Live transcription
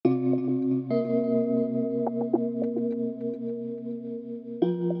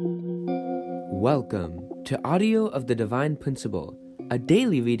Welcome to Audio of the Divine Principle, a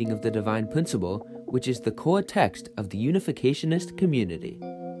daily reading of the Divine Principle, which is the core text of the Unificationist community.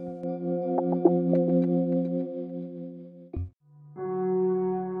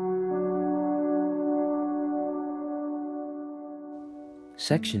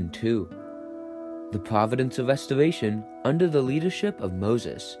 Section 2. The Providence of Restoration under the leadership of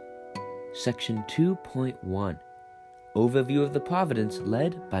Moses. Section 2.1. Overview of the Providence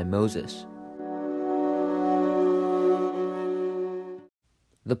led by Moses.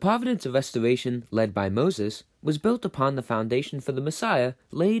 The Providence of Restoration led by Moses was built upon the foundation for the Messiah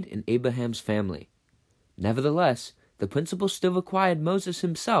laid in Abraham's family. Nevertheless, the principle still required Moses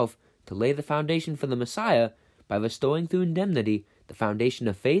himself to lay the foundation for the Messiah by restoring through indemnity the foundation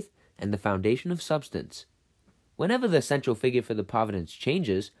of faith and the foundation of substance. Whenever the central figure for the providence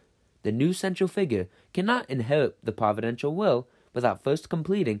changes, the new central figure cannot inherit the providential will without first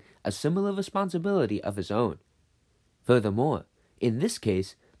completing a similar responsibility of his own. Furthermore, in this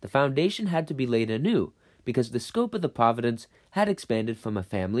case, the foundation had to be laid anew because the scope of the providence had expanded from a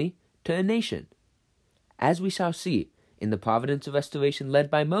family to a nation. As we shall see, in the Providence of Restoration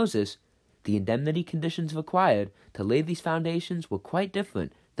led by Moses, the indemnity conditions required to lay these foundations were quite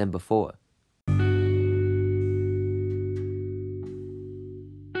different than before.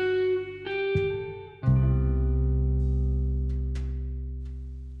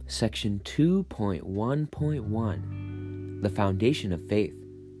 Section 2.1.1. The Foundation of Faith.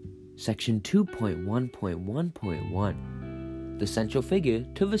 Section 2.1.1.1. The central figure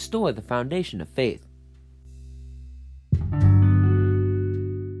to restore the foundation of faith.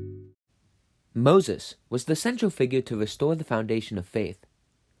 Moses was the central figure to restore the foundation of faith.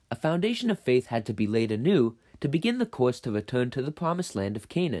 A foundation of faith had to be laid anew to begin the course to return to the promised land of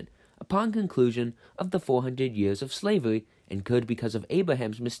Canaan upon conclusion of the 400 years of slavery incurred because of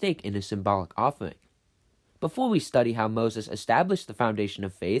Abraham's mistake in his symbolic offering. Before we study how Moses established the foundation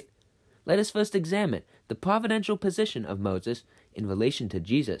of faith, let us first examine the providential position of Moses in relation to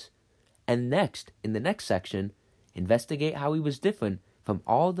Jesus, and next, in the next section, investigate how he was different from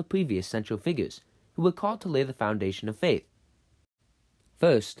all the previous central figures who were called to lay the foundation of faith.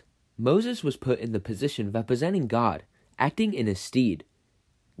 First, Moses was put in the position representing God, acting in his stead.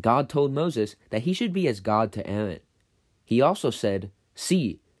 God told Moses that he should be as God to Aaron. He also said,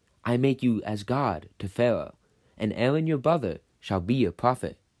 "See, I make you as God to Pharaoh, and Aaron your brother shall be your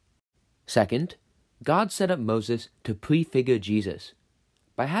prophet." Second, God set up Moses to prefigure Jesus.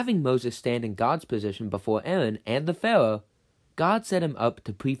 By having Moses stand in God's position before Aaron and the Pharaoh, God set him up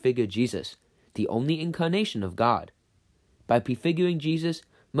to prefigure Jesus, the only incarnation of God. By prefiguring Jesus,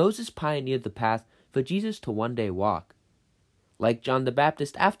 Moses pioneered the path for Jesus to one day walk. Like John the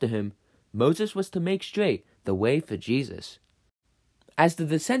Baptist after him, Moses was to make straight the way for Jesus. As the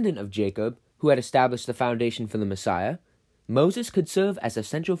descendant of Jacob, who had established the foundation for the Messiah, Moses could serve as a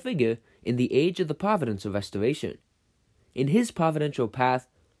central figure in the age of the Providence of Restoration. In his providential path,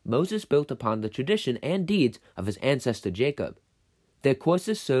 Moses built upon the tradition and deeds of his ancestor Jacob. Their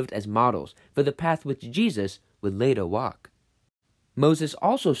courses served as models for the path which Jesus would later walk. Moses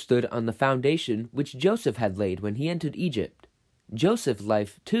also stood on the foundation which Joseph had laid when he entered Egypt. Joseph's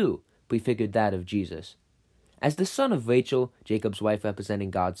life, too, prefigured that of Jesus. As the son of Rachel, Jacob's wife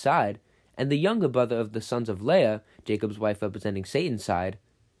representing God's side, and the younger brother of the sons of Leah, Jacob's wife representing Satan's side,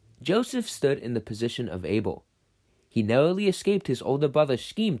 Joseph stood in the position of Abel. He narrowly escaped his older brother's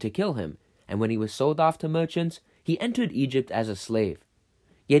scheme to kill him, and when he was sold off to merchants, he entered Egypt as a slave.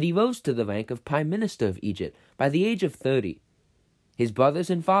 Yet he rose to the rank of prime minister of Egypt by the age of 30. His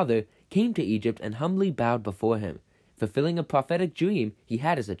brothers and father came to Egypt and humbly bowed before him, fulfilling a prophetic dream he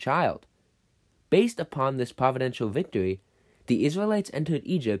had as a child. Based upon this providential victory, the Israelites entered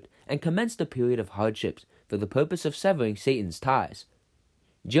Egypt and commenced a period of hardships for the purpose of severing Satan's ties.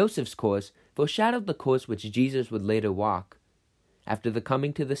 Joseph's course foreshadowed the course which Jesus would later walk. After the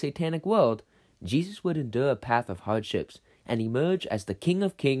coming to the satanic world, Jesus would endure a path of hardships and emerge as the King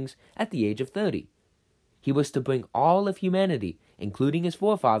of Kings at the age of 30. He was to bring all of humanity, including his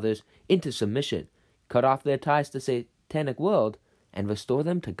forefathers, into submission, cut off their ties to the satanic world, and restore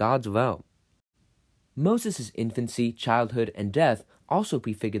them to God's realm. Moses' infancy, childhood, and death also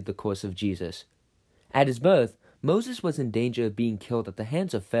prefigured the course of Jesus. At his birth, Moses was in danger of being killed at the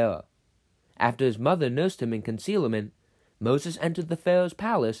hands of Pharaoh. After his mother nursed him in concealment, Moses entered the Pharaoh's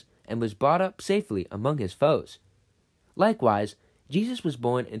palace and was brought up safely among his foes. Likewise, Jesus was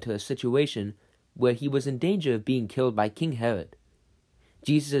born into a situation where he was in danger of being killed by King Herod.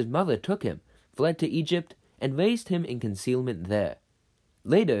 Jesus' mother took him, fled to Egypt, and raised him in concealment there.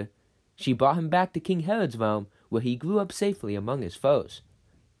 Later, she brought him back to King Herod's realm, where he grew up safely among his foes.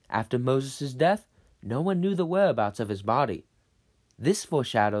 after Moses' death, no one knew the whereabouts of his body. This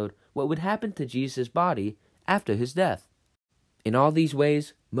foreshadowed what would happen to Jesus' body after his death. In all these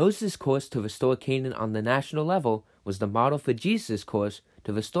ways, Moses' course to restore Canaan on the national level was the model for Jesus' course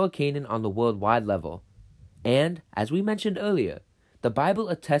to restore Canaan on the worldwide level. And, as we mentioned earlier, the Bible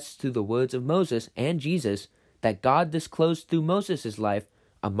attests to the words of Moses and Jesus that God disclosed through Moses' life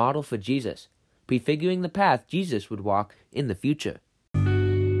a model for Jesus, prefiguring the path Jesus would walk in the future.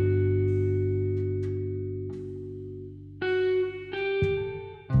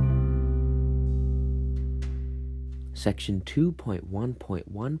 Section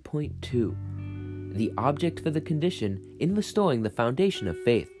 2.1.1.2 The object for the condition in restoring the foundation of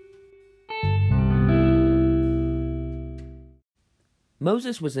faith.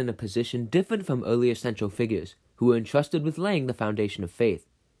 Moses was in a position different from earlier central figures who were entrusted with laying the foundation of faith.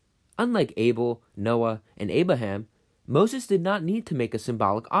 Unlike Abel, Noah, and Abraham, Moses did not need to make a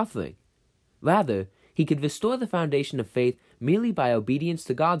symbolic offering. Rather, he could restore the foundation of faith merely by obedience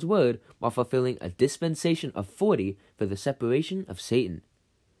to God's word while fulfilling a dispensation of 40 for the separation of Satan.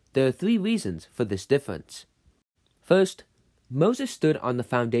 There are 3 reasons for this difference. First, Moses stood on the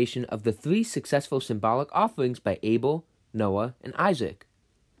foundation of the 3 successful symbolic offerings by Abel, Noah, and Isaac.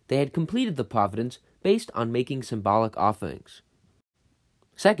 They had completed the providence based on making symbolic offerings.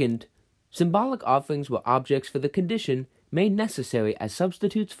 Second, symbolic offerings were objects for the condition made necessary as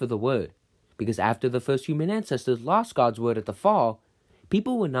substitutes for the word, because after the first human ancestors lost God's word at the fall,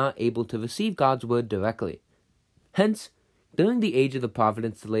 people were not able to receive God's word directly. Hence, during the age of the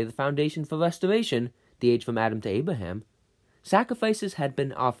providence to lay the foundation for restoration, the age from Adam to Abraham, sacrifices had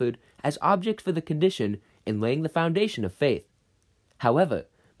been offered as objects for the condition in laying the foundation of faith. However,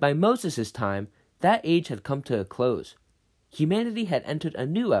 by Moses' time, that age had come to a close. Humanity had entered a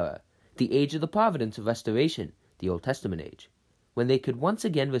new era, the age of the providence of restoration, the Old Testament age, when they could once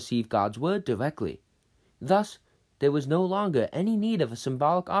again receive God's word directly. Thus, there was no longer any need of a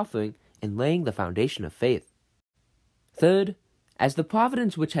symbolic offering in laying the foundation of faith. Third, as the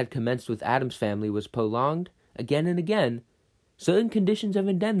providence which had commenced with Adam's family was prolonged again and again, certain conditions of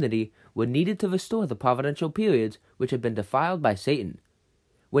indemnity were needed to restore the providential periods which had been defiled by Satan.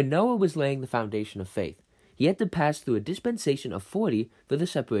 When Noah was laying the foundation of faith, he had to pass through a dispensation of 40 for the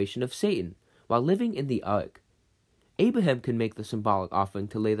separation of Satan, while living in the ark. Abraham could make the symbolic offering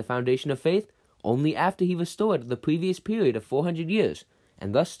to lay the foundation of faith only after he restored the previous period of 400 years,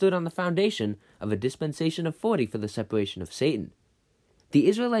 and thus stood on the foundation of a dispensation of 40 for the separation of Satan. The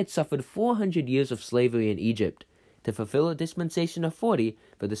Israelites suffered 400 years of slavery in Egypt to fulfill a dispensation of 40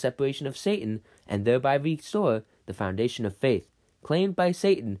 for the separation of Satan and thereby restore the foundation of faith, claimed by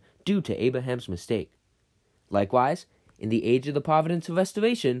Satan due to Abraham's mistake. Likewise, in the age of the providence of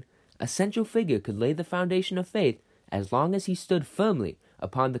restoration, a central figure could lay the foundation of faith as long as he stood firmly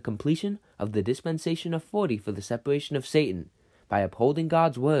upon the completion of the dispensation of 40 for the separation of Satan, by upholding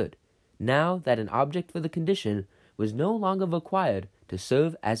God's word, now that an object for the condition was no longer required to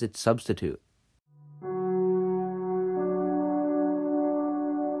serve as its substitute.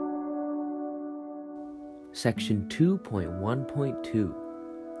 Section 2.1.2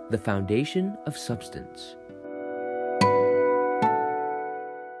 The Foundation of Substance.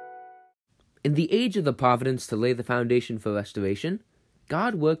 In the age of the providence to lay the foundation for restoration,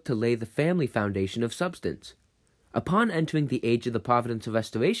 God worked to lay the family foundation of substance. Upon entering the age of the providence of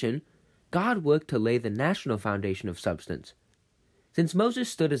restoration, God worked to lay the national foundation of substance. Since Moses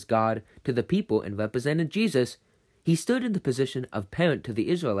stood as God to the people and represented Jesus, he stood in the position of parent to the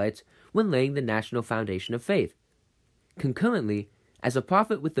Israelites when laying the national foundation of faith. Concurrently, as a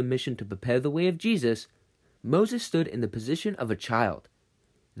prophet with the mission to prepare the way of Jesus, Moses stood in the position of a child.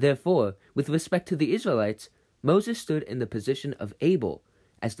 Therefore, with respect to the Israelites, Moses stood in the position of Abel,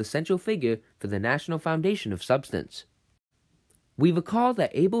 as the central figure for the national foundation of substance. We recall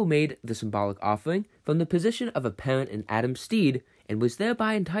that Abel made the symbolic offering from the position of a parent in Adam's stead and was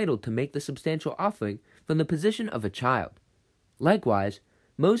thereby entitled to make the substantial offering from the position of a child. Likewise,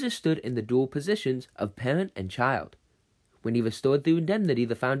 Moses stood in the dual positions of parent and child. When he restored through indemnity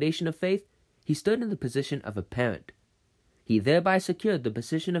the foundation of faith, he stood in the position of a parent. He thereby secured the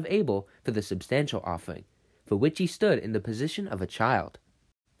position of Abel for the substantial offering, for which he stood in the position of a child.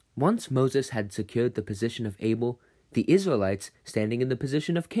 Once Moses had secured the position of Abel, the Israelites, standing in the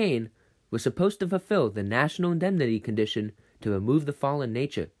position of Cain, were supposed to fulfill the national indemnity condition to remove the fallen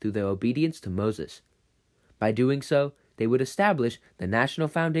nature through their obedience to Moses. By doing so, they would establish the national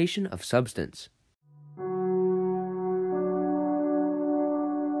foundation of substance.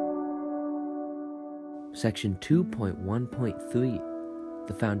 Section 2.1.3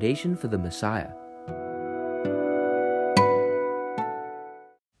 The Foundation for the Messiah.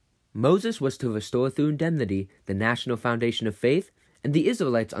 Moses was to restore through indemnity the national foundation of faith, and the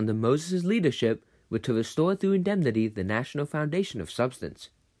Israelites under Moses' leadership were to restore through indemnity the national foundation of substance.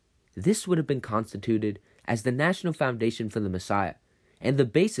 This would have been constituted as the national foundation for the Messiah, and the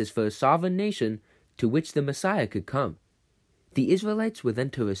basis for a sovereign nation to which the Messiah could come. The Israelites were then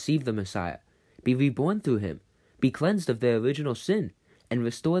to receive the Messiah, be reborn through him, be cleansed of their original sin, and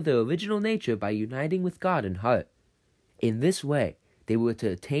restore their original nature by uniting with God in heart. In this way, they were to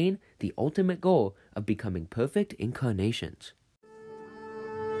attain the ultimate goal of becoming perfect incarnations.